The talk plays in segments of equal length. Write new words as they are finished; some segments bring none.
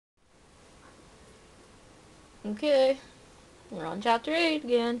Okay, we're on chapter 8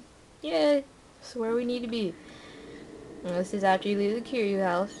 again. Yay! This is where we need to be. And this is after you leave the Kiryu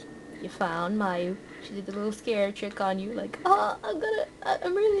house. You found Mayu. She did the little scare trick on you, like, oh,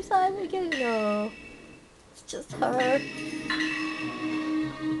 I'm really sorry again. No, it's just her.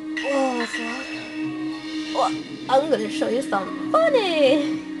 Oh, so, oh, I'm gonna show you something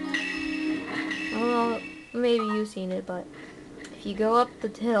funny. Well, maybe you've seen it, but if you go up the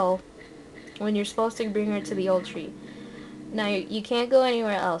hill when you're supposed to bring her to the old tree, now you can't go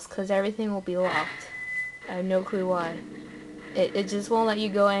anywhere else because everything will be locked. I have no clue why. It just won't let you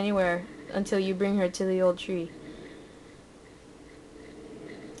go anywhere until you bring her to the old tree.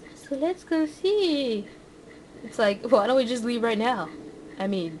 So let's go see. It's like, why don't we just leave right now? I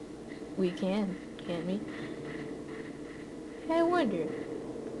mean, we can, can't we? I wonder,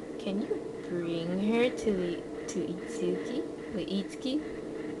 can you bring her to Itsuki? The Itsuki?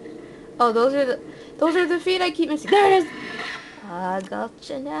 Oh, those are the feet I keep missing. There it is! I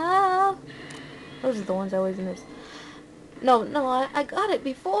gotcha now. Those are the ones I always miss. No, I got it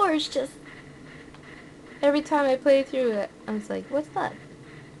before. It's just every time I play through it, I was like, what's that?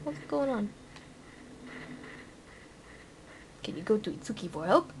 What's going on? Can you go to Itsuki for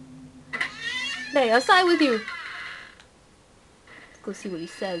help? Hey, I'll side with you. Let's go see what he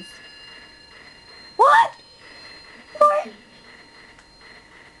says. What? What?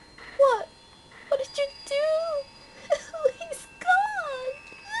 What? What did you do? He's gone.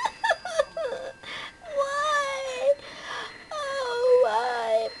 Why? Oh,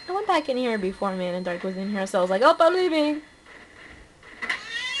 why? I went back in here before Man in Dark was in here, so I was like, oh, I'm leaving.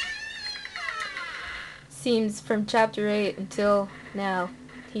 Seems from chapter 8 until now,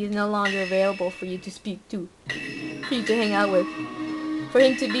 he is no longer available for you to speak to, for you to hang out with, for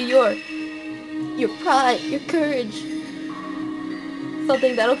him to be your pride, your courage,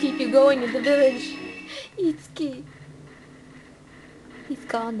 something that'll keep you going in the village. Itsuki, he's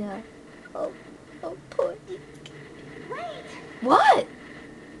gone now. Oh, poor Itsuki. Wait! What?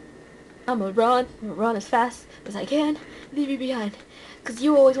 I'm gonna run as fast as I can, leave you behind, cause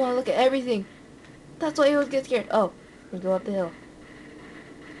you always want to look at everything. That's why you always get scared. Oh, we go up the hill.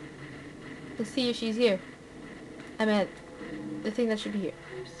 Let's see if she's here. I meant the thing that should be here.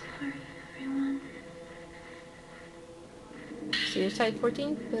 I'm sorry, everyone. See your side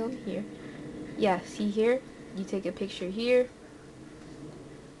 14? Well, here. Yeah, see here? You take a picture here.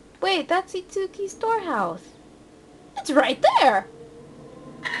 Wait, that's Itsuki's storehouse. It's right there!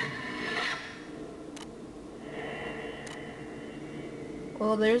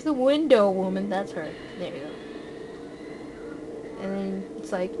 Well, there's the window woman. That's her. There you go. And then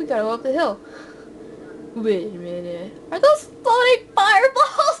it's like, we gotta go up the hill. Wait a minute. Are those floating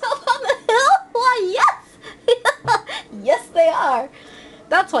fireballs up on the hill? Why, yes! Yes, they are.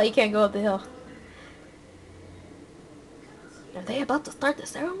 That's why you can't go up the hill. Are they about to start the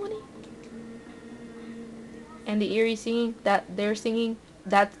ceremony? And the eerie singing that they're singing,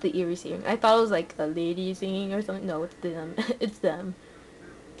 that's the eerie singing. I thought it was like a lady singing or something. No, it's them. It's them.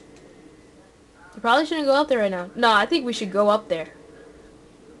 You probably shouldn't go up there right now. No, I think we should go up there.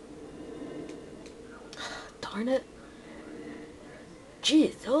 Darn it.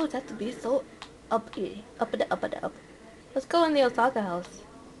 Jeez, oh, it has to be so up and up. Let's go in the Osaka house.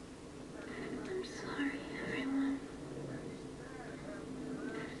 I'm sorry, everyone.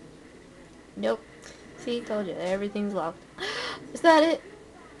 Nope. See, told you, everything's locked. Is that it?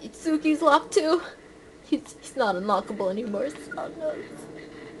 Itsuki's locked too. He's not unlockable anymore. So no.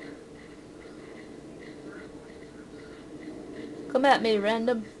 Come at me,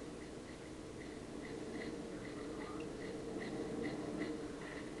 random.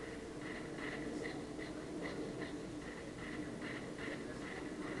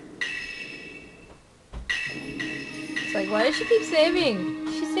 It's like, why does she keep saving?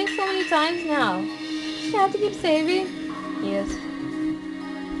 She saved so many times now. She have to keep saving? Yes.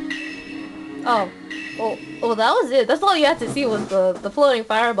 Oh. Well, that was it. That's all you had to see was the floating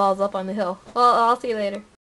fireballs up on the hill. Well, I'll see you later.